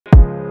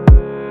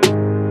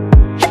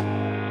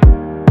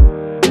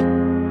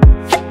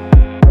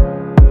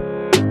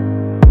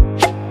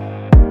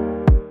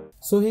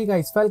So hey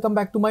guys, welcome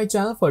back to my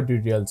channel for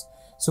tutorials.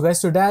 So guys,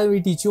 today I will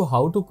teach you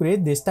how to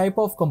create this type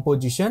of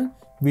composition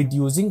with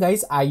using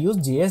guys I use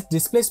JS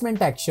displacement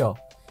texture.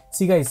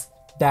 See guys,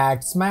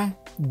 that's my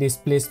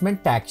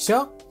displacement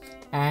texture,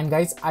 and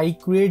guys I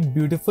create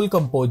beautiful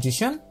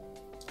composition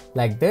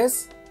like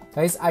this.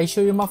 Guys, I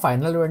show you my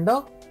final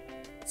render.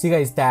 See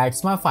guys,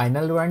 that's my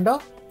final render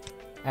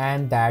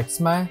and that's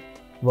my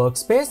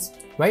workspace.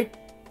 Right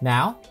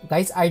now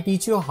guys, I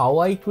teach you how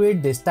I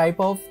create this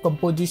type of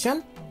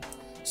composition.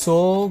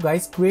 So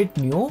guys, create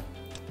new,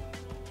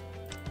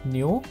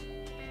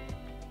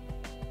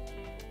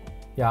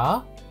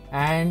 yeah,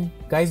 and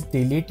guys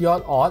delete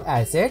your all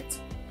assets.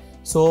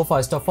 So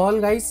first of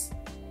all guys,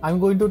 I'm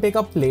going to take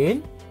a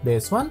plane,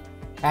 this one,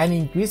 and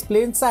increase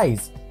plane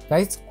size.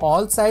 Guys,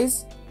 all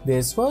size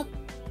this one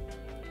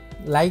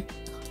like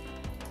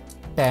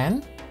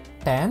 10,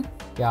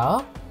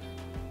 yeah,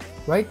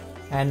 right.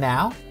 And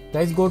now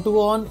guys, go to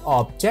on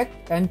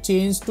object and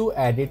change to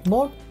edit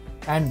mode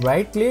and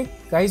right click.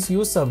 Guys,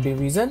 use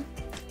subdivision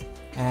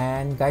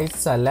and guys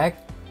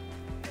select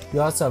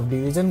your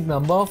subdivision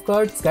number of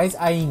cuts. Guys,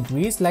 I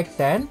increase like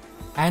 10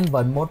 and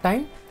one more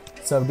time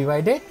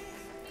subdivided,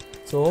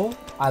 so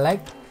I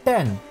like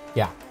 10,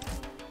 yeah,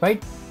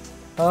 right.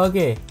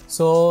 Okay,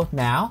 so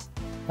now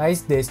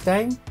guys, this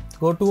time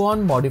go to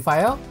on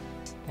modifier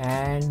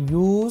and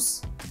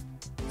use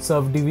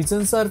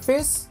subdivision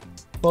surface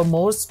for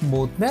more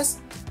smoothness.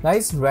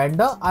 Guys,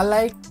 render I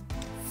like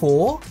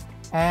 4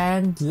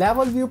 and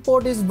level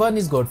viewport is 1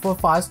 is good for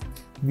fast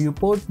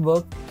viewport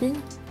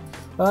working.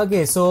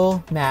 Okay,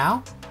 so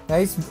now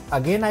guys,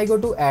 again I go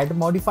to add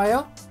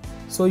modifier,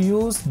 so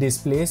use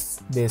displace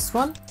this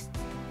one,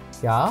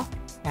 yeah,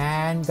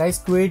 and guys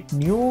create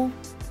new,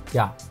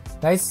 yeah.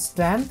 Guys,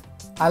 strength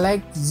I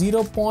like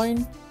 0.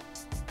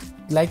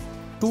 Like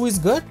 2 is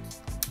good,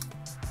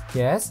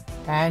 yes,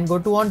 and go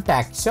to on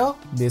texture,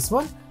 this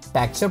one,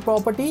 texture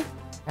property,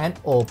 and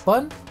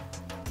open.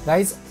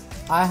 Guys,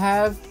 I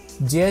have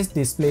JS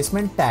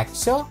displacement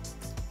texture.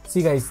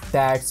 See guys,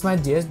 that's my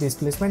JS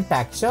displacement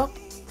texture,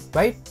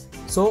 right?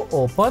 So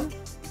open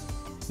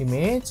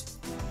image,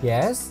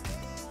 yes,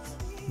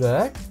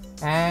 good.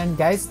 And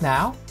guys,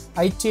 now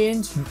I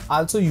change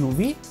also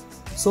UV,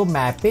 so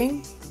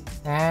mapping,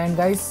 and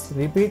guys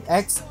repeat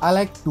X I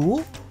like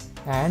 2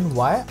 and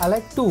Y I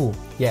like 2,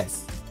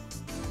 yes,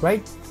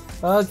 right.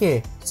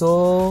 Okay,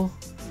 so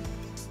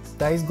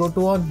guys, go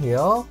to on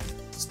here,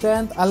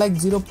 strength I like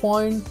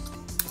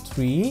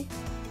 0.3,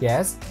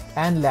 yes,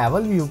 and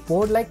level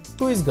viewport like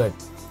 2 is good.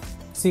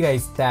 See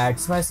guys,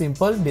 that's my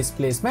simple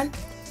displacement.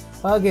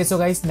 Okay, so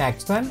guys,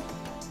 next one,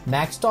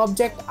 next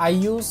object I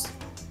use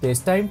this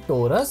time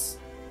torus,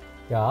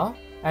 yeah,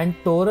 and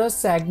torus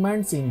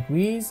segments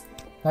increase.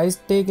 Guys,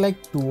 take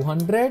like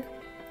 200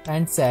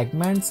 and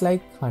segments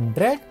like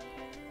 100,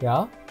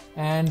 yeah,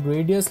 and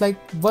radius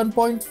like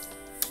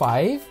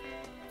 1.5.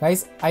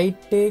 Guys, I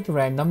take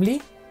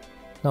randomly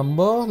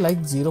number like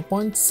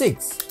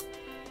 0.6,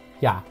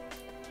 yeah.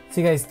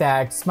 See guys,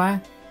 that's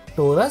my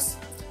torus.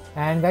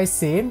 And guys,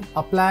 same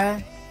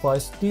apply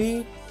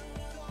firstly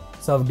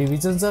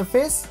subdivision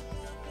surface.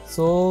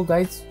 So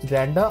guys,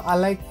 render I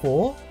like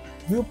 4,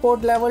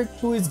 viewport level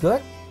 2 is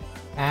good,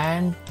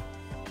 and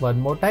one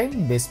more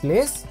time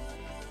displace,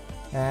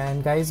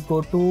 and guys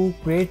go to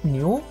create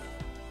new,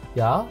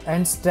 yeah,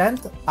 and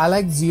strength I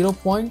like 0.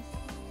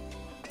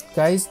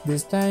 Guys,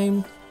 this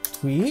time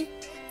 3.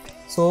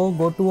 So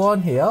go to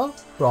on here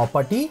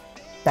property,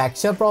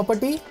 texture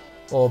property,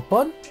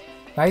 open.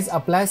 Guys,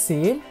 apply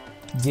same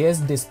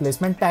JS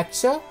displacement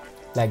texture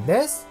like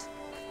this,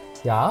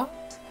 yeah,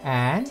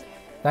 and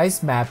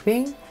guys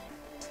mapping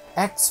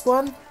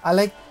X1 I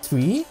like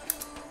 3,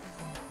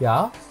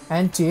 yeah,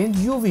 and change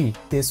UV,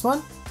 this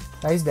one.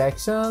 Guys,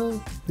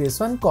 directional, this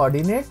one,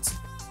 coordinates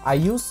I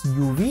use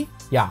UV,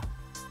 yeah.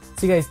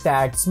 See guys,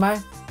 that's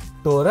my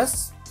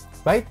torus,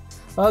 right.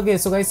 Okay,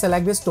 so guys,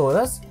 select this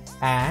torus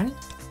and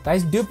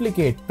guys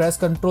duplicate, press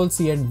Ctrl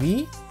C and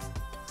V.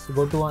 So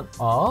go to on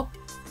up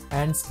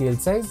and scale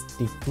size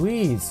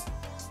decrease.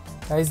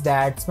 Guys,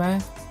 that's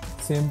my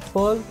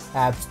simple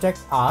abstract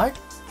art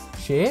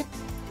shape,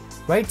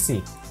 right?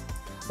 See.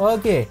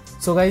 Okay,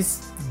 so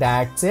guys,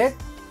 that's it.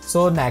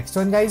 So next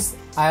one guys,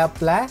 I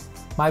apply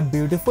my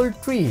beautiful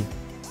tree.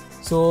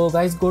 So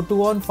guys, go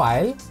to on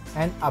file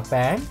and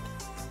append.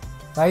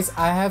 Guys,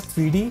 I have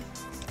 3D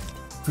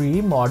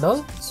tree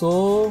model,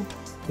 so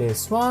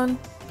this one.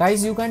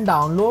 Guys, you can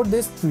download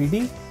this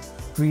 3D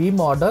tree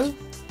model,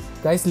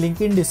 guys,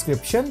 link in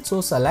description.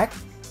 So select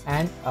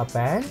and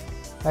append.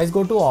 Guys,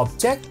 go to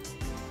object.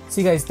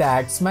 See guys,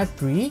 that's my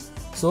tree,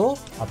 so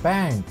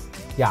append,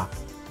 yeah.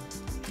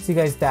 See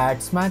guys,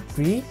 that's my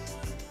tree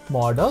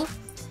model,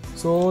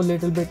 so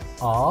little bit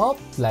up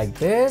like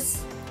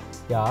this,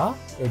 yeah,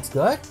 it's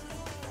good,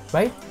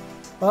 right.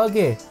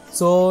 Okay,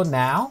 so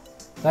now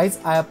guys,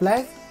 I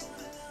apply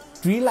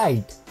tree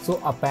light, so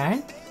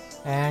append,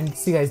 and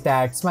see guys,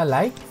 that's my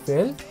light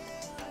fill.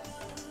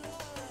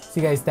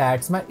 See guys,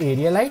 that's my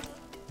area light,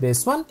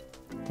 this one,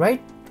 right.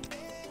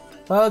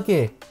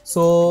 Okay,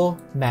 so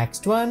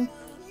next one,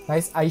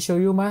 guys, I show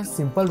you my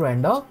simple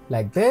render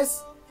like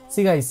this.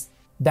 See guys,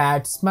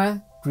 that's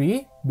my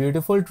tree,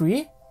 beautiful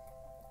tree,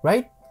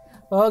 right?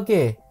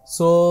 Okay,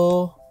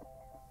 so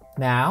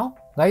now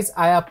guys,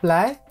 I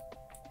apply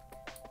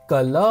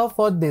color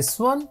for this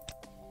one,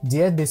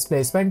 GS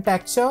displacement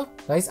texture.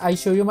 Guys, I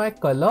show you my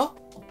color.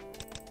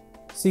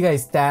 See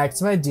guys,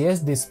 that's my GS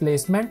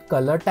displacement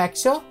color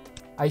texture.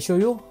 I show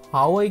you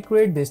how I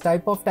create this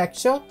type of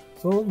texture.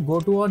 So go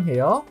to on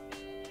here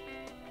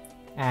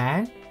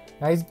and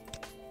guys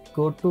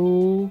go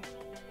to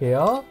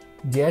here,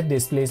 GS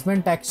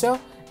displacement texture,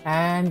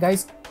 and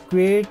guys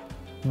create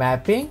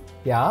mapping.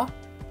 Yeah,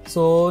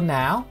 so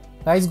now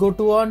guys go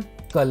to on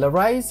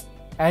colorize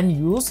and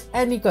use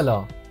any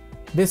color,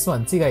 this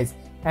one. See guys,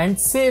 and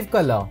save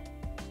color.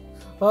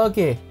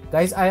 Okay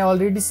guys, I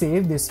already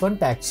saved this one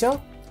texture.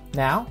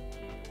 Now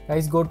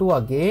guys go to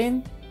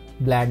again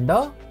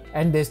blender,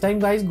 and this time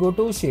guys go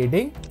to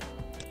shading.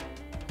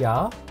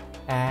 Yeah,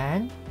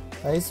 and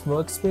guys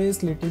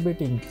workspace little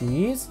bit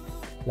increase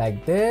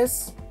like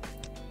this.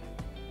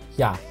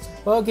 Yeah,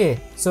 okay,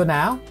 so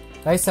now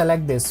guys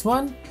select this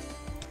one,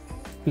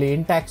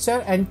 plain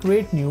texture, and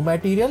create new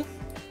material,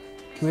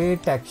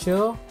 create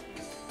texture.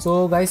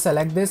 So guys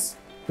select this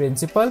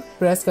principal,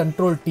 press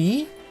Ctrl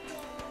T.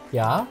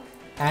 Yeah,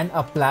 and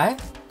apply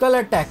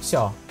color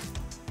texture.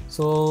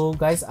 So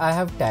guys, I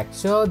have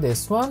texture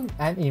this one,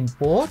 and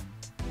import.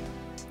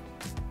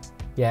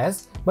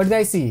 Yes, but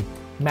guys see,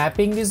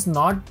 mapping is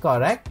not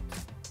correct.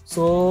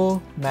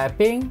 So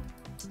mapping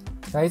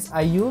guys,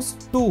 I use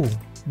 2,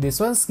 this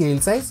one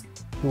scale size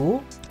 2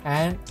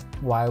 and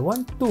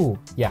y1 2.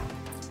 Yeah,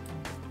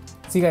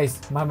 see guys,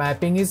 my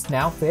mapping is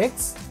now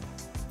fixed,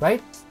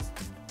 right?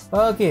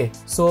 Okay,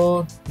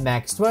 so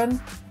next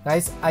one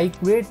guys, I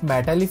create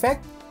metal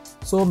effect.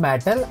 So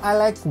metal I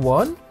like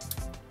 1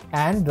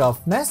 and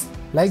roughness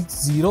like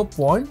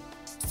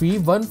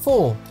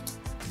 0.314.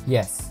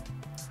 Yes,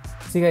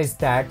 see guys,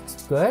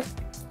 that's good.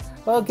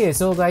 Okay,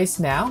 so guys,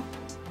 now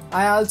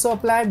I also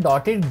apply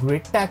dotted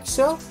grid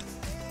texture.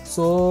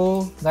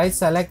 So guys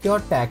select your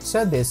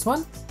texture, this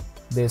one,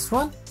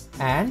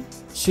 and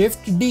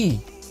shift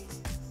D,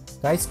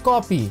 guys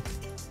copy.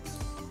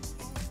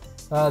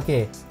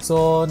 Okay,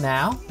 so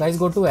now guys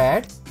go to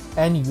add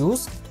and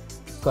use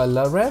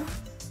color ramp,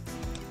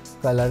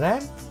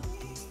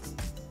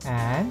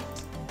 and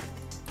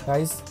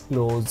guys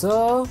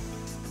closer.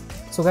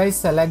 So guys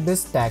select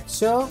this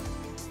texture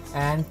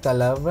and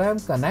color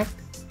ramp connect,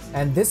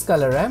 and this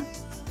color ramp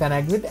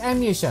connect with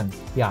animation.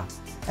 Yeah,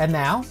 and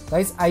now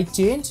guys I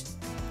change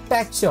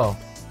texture.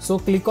 So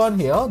click on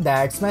here,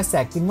 that's my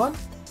second one,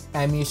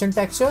 animation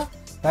texture.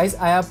 Guys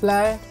I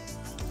apply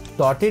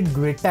dotted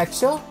grid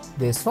texture,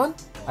 this one.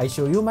 I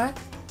show you my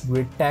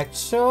grid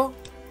texture.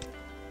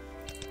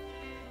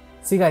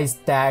 See guys,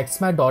 that's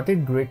my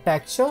dotted grid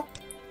texture,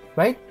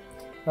 right?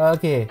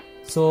 Okay,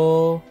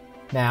 so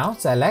now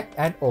select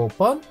and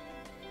open.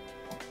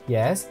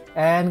 Yes,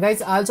 and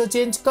guys also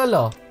change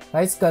color.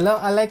 Guys color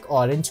I like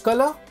orange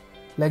color,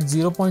 like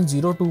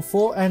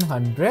 0.024 and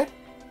 100.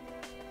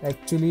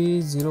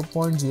 Actually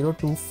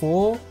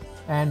 0.024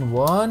 and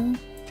 1.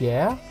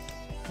 Yeah,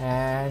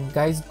 and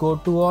guys go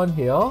to on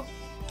here,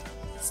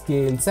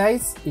 scale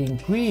size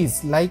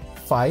increase like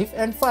 5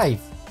 and 5.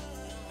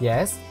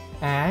 Yes,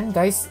 and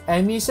guys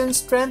animation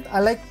strength I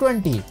like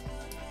 20.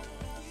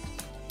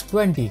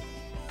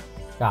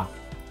 Yeah,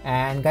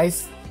 and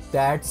guys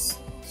that's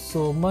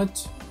so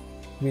much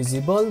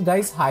visible.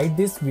 Guys hide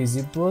this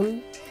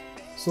visible.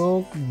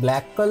 So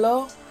black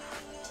color,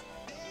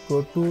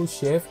 go to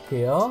shift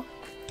here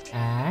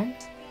and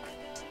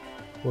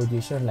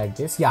position like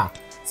this. Yeah,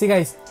 see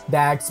guys,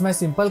 that's my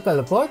simple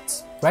color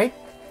codes, right?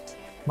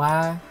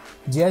 My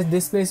GS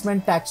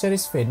displacement texture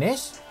is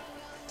finished.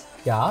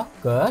 Yeah,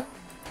 good,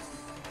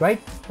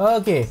 right?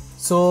 Okay,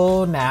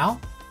 so now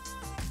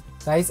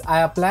guys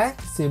I apply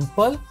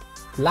simple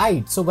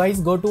light. So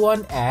guys go to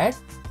on add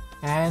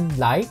and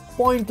light,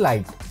 point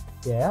light.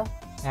 Yeah,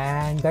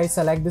 and guys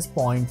select this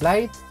point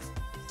light.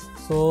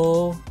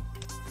 So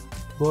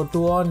go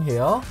to on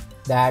here,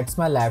 that's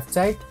my left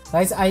side.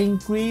 Guys I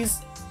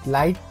increase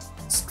light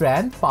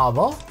strength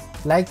power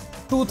like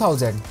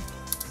 2000.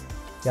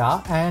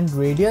 Yeah, and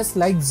radius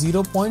like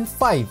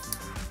 0.5,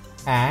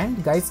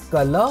 and guys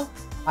color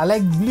I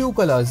like blue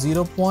color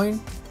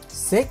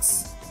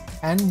 0.6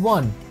 and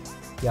 1.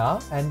 Yeah,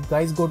 and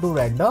guys go to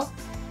render.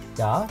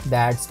 Yeah,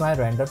 that's my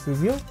render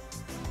preview,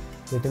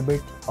 little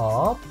bit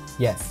up.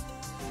 Yes,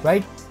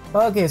 right?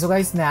 Okay, so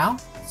guys now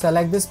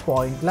select this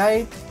point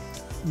light.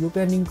 You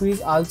can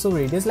increase also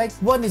radius like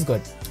 1 is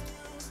good,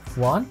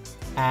 1,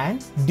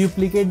 and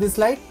duplicate this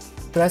light,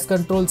 press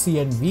Ctrl C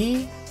and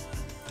V.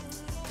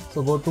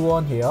 So go to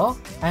on here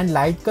and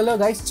light color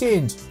guys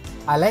change.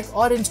 I like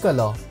orange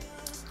color.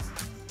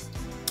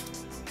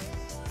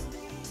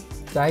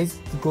 Guys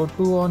go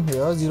to on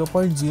here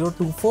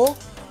 0.024,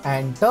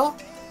 enter.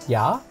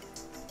 Yeah,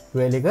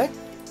 really good,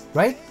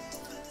 right?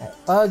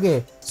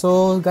 Okay,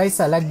 so guys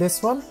select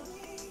this one,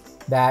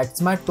 that's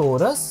my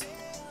torus,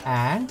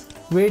 and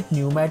create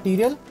new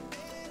material.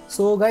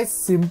 So guys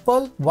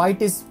simple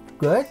white is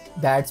good.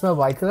 That's my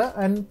white color,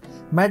 and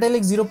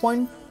metallic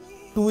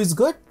 0.2 is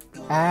good,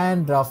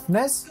 and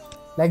roughness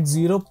like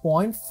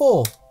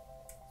 0.4.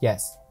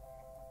 Yes,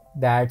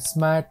 that's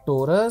my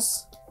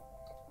torus.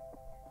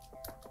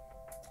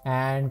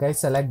 And guys,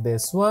 select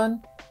this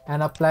one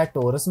and apply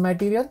torus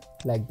material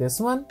like this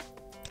one.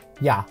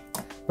 Yeah,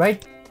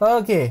 right.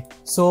 Okay,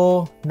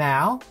 so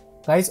now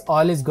guys,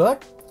 all is good.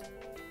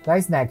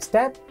 Guys, next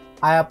step,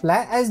 I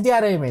apply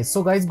HDRI image.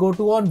 So guys, go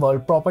to on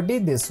world property,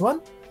 this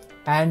one,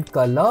 and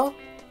color,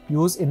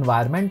 use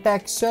environment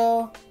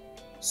texture.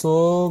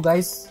 So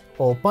guys,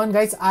 open.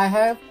 Guys, I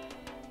have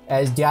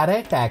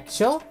HDRI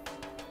texture.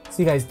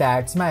 See guys,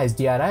 that's my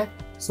HDRI.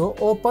 So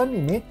open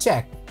image,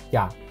 check.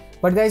 Yeah,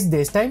 but guys,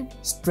 this time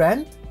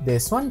strength,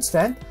 this one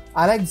strength,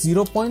 I like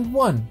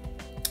 0.1.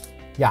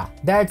 Yeah,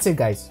 that's it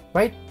guys,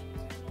 right?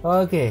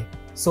 Okay,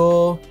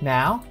 so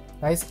now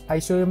guys, I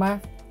show you my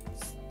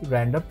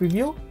render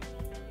preview.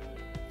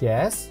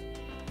 Yes,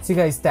 see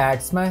guys,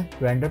 that's my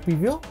render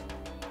preview,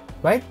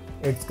 right?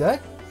 It's good.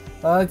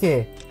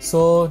 Okay,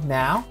 so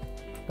now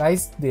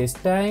guys, this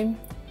time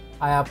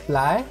I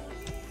apply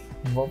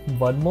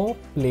one more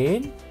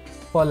plane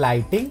for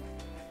lighting,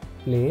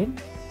 plane.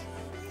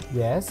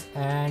 Yes,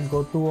 and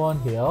go to on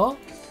here,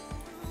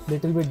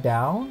 little bit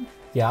down.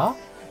 Yeah,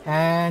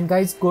 and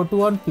guys, go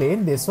to on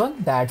plane, this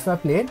one, that's my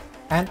plane,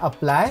 and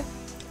apply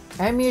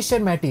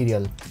animation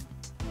material,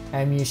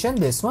 animation,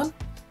 this one,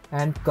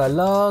 and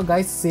color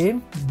guys,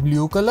 same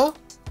blue color,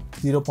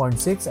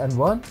 0.6 and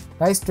 1.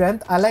 Guys,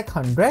 strength I like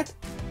 100.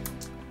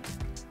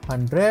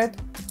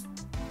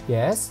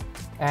 Yes,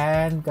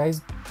 and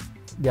guys,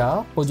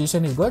 yeah,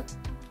 position is good,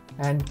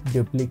 and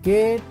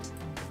duplicate,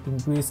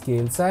 increase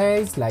scale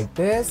size like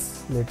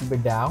this, little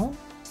bit down.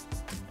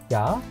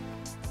 Yeah,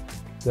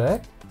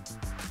 good,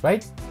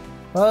 right?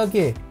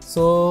 Okay,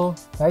 so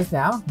guys,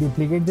 now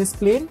duplicate this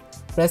plane,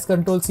 press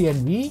Ctrl C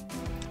and V,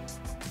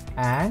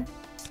 and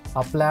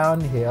apply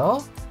on here,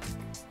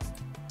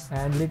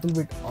 and little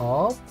bit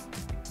up.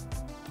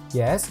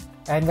 Yes,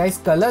 and guys,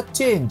 color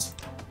change,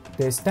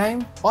 this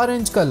time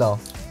orange color.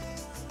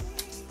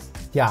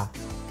 Yeah,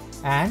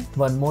 and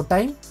one more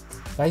time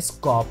guys,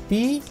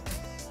 copy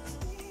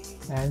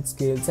and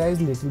scale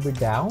size little bit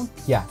down.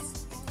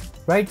 Yes,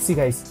 right. See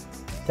guys,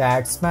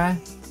 that's my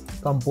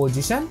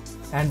composition,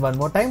 and one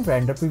more time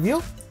render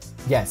preview.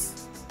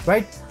 Yes,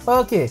 right.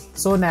 Okay,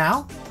 so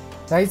now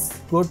guys,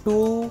 go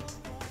to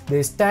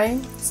this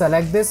time,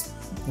 select this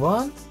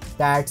one,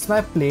 that's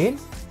my plane,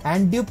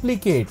 and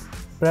duplicate,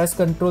 press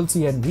Ctrl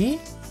C and V.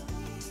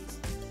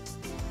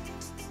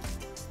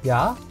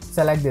 Yeah,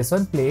 select this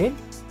one, plane,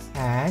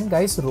 and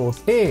guys,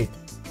 rotate.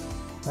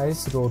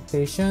 Guys,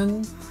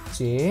 rotation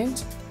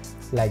change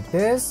like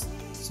this,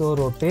 so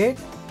rotate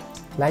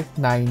like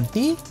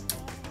 90.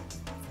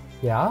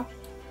 Yeah,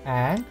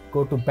 and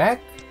go to back.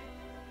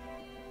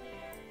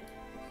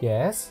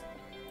 Yes,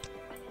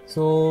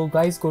 so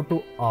guys, go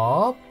to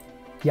up.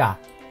 Yeah,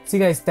 see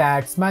guys,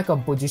 that's my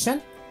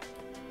composition,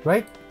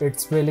 right?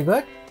 It's really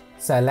good.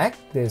 Select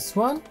this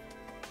one,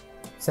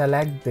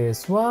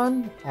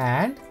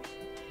 and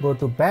go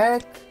to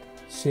back,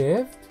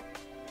 shift.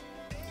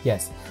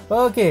 Yes,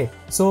 okay,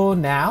 so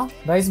now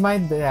guys,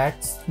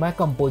 that's my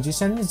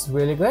composition is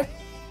really good,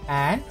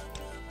 and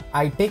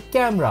I take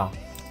camera.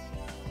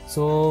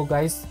 So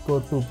guys, go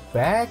to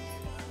back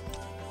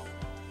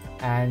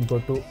and go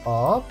to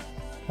up.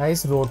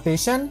 Guys,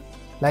 rotation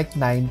like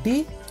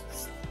 90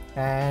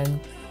 and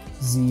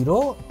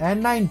 0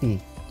 and 90.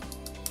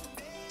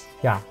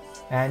 Yeah,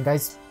 and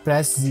guys,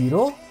 press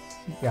 0.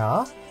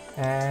 Yeah,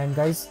 and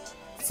guys,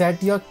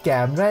 set your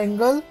camera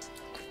angle.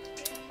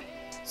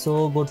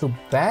 So go to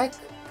back.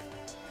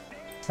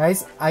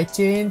 Guys, I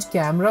change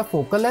camera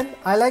focal length,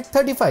 I like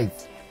 35.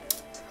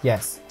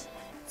 Yes,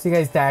 see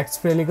guys, that's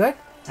really good.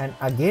 And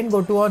again,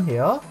 go to on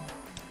here,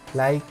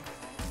 like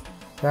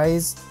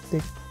guys,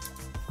 take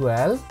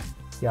 12.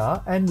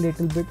 Yeah, and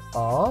little bit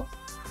up,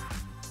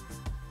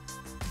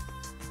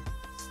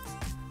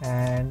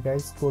 and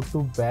guys, go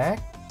to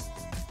back.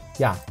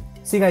 Yeah,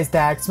 see guys,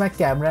 that's my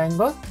camera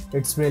angle.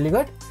 It's really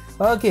good.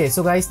 Okay,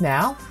 so guys,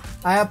 now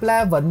I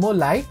apply one more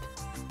light,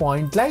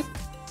 point light.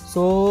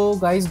 So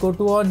guys, go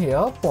to on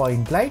here,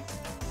 point light,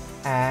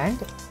 and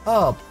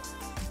up.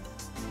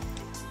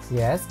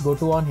 Yes, go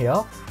to on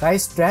here.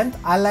 Guys, strength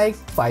I like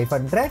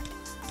 500.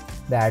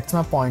 That's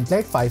my point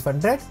light,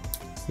 500.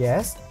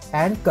 Yes,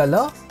 and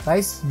color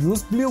guys,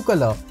 use blue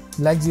color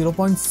like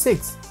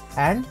 0.6,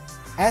 and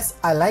S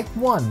I like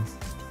 1.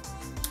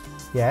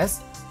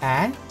 Yes,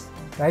 and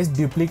guys,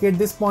 duplicate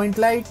this point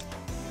light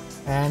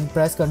and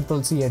press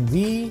Ctrl C and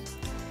V.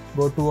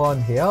 Go to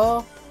on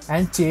here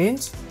and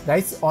change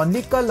guys,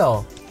 only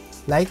color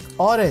like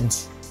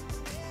orange.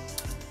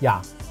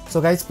 Yeah,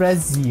 so guys, press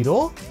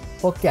 0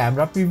 for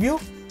camera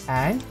preview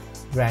and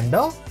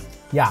render.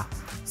 Yeah,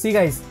 see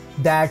guys,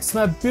 that's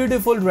my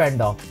beautiful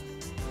render.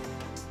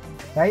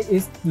 Guys,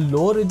 it's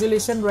low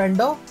resolution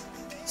render.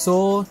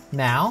 So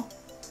now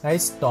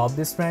guys, stop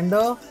this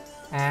render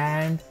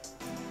and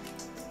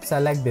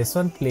select this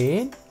one,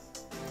 plane.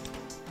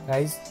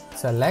 Guys,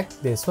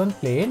 select this one,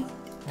 plane,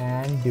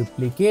 and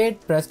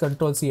duplicate, press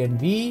Ctrl C and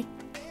V.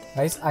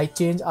 Guys, I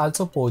change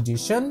also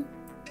position,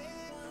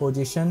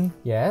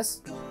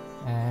 yes,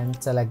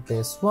 and select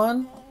this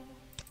one.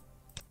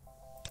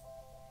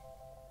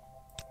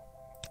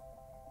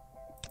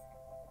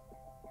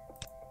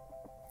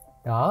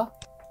 Yeah,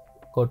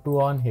 go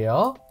to on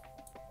here.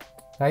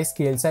 Guys,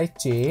 scale size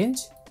change,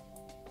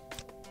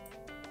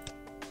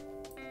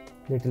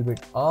 little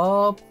bit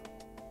up,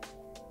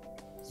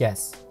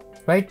 yes,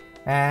 right.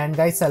 And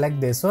guys, select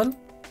this one.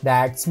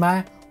 That's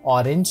my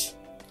orange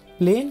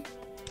plane,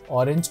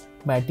 orange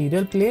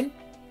material plane.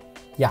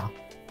 Yeah,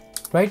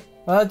 right.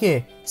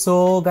 Okay,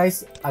 so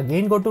guys,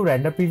 again go to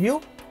render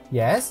preview,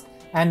 yes,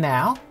 and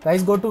now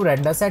guys go to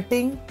render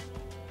setting.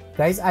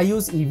 Guys, I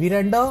use Eevee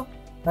render.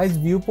 Guys,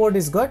 viewport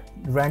is good,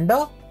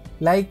 render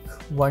like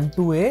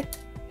 128,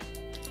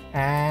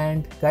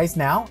 and guys,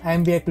 now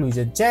ambient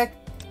occlusion check,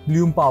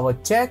 bloom power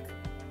check,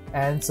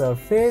 and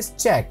surface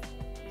check.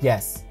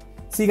 Yes,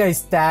 see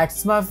guys,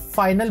 that's my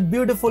final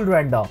beautiful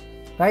render.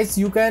 Guys,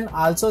 you can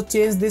also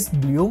change this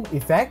bloom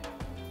effect,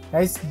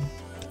 guys,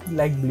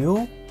 like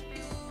bloom,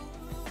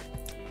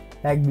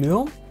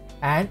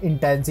 and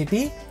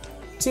intensity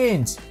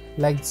change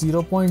like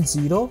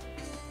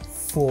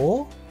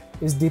 0.04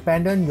 is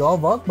dependent on your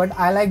work, but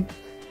I like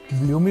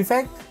bloom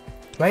effect,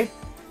 right?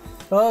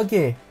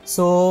 Okay,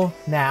 so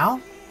now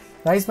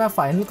guys, my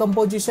final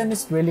composition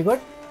is really good.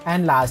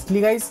 And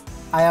lastly guys,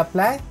 I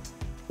apply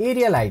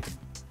area light.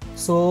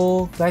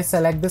 So guys,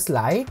 select this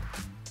light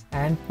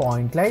and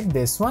point light,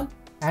 this one,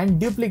 and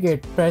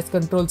duplicate, press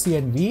Ctrl C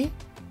and V.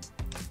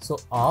 So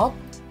up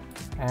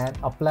and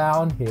apply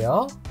on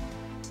here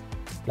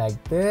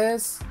like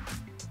this,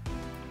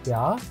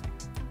 yeah,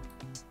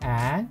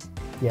 and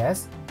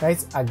yes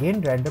guys,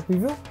 again render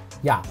preview,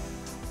 yeah,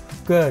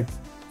 good.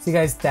 See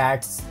guys,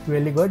 that's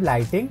really good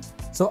lighting.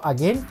 So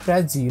again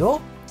press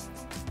 0,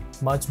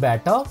 much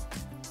better.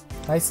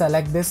 Guys,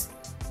 select this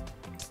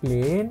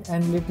plane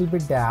and little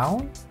bit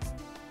down,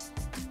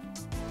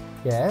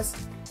 yes,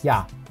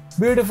 yeah,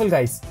 beautiful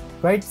guys,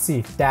 right?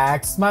 See,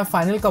 that's my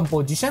final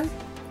composition,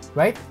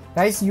 right?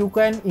 Guys, you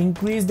can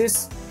increase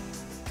this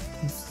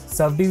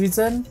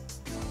subdivision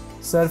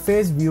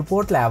surface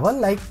viewport level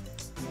like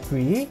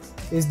 3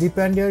 is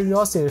dependent on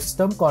your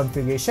system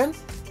configuration,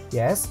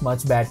 yes,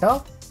 much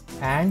better.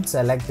 And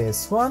select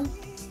this one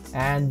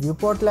and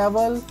viewport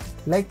level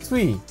like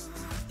 3,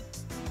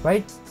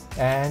 right?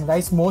 And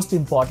guys, most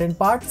important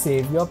part,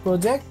 save your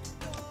project,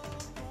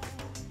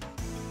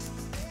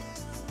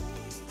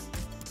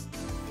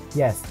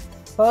 yes.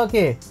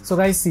 Okay, so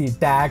guys, see,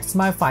 that's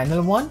my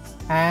final one.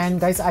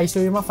 And guys, I show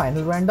you my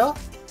final render.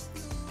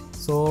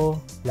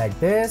 So like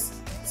this,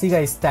 see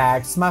guys,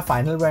 that's my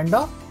final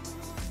render,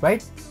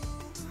 right?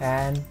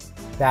 And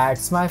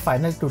that's my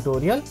final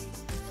tutorial.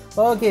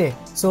 Okay,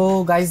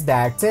 so guys,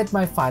 that's it.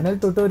 My final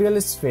tutorial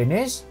is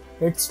finished.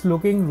 It's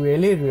looking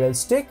really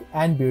realistic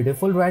and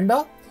beautiful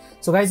render.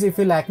 So guys, if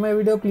you like my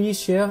video, please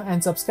share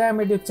and subscribe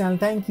my YouTube channel.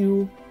 Thank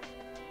you.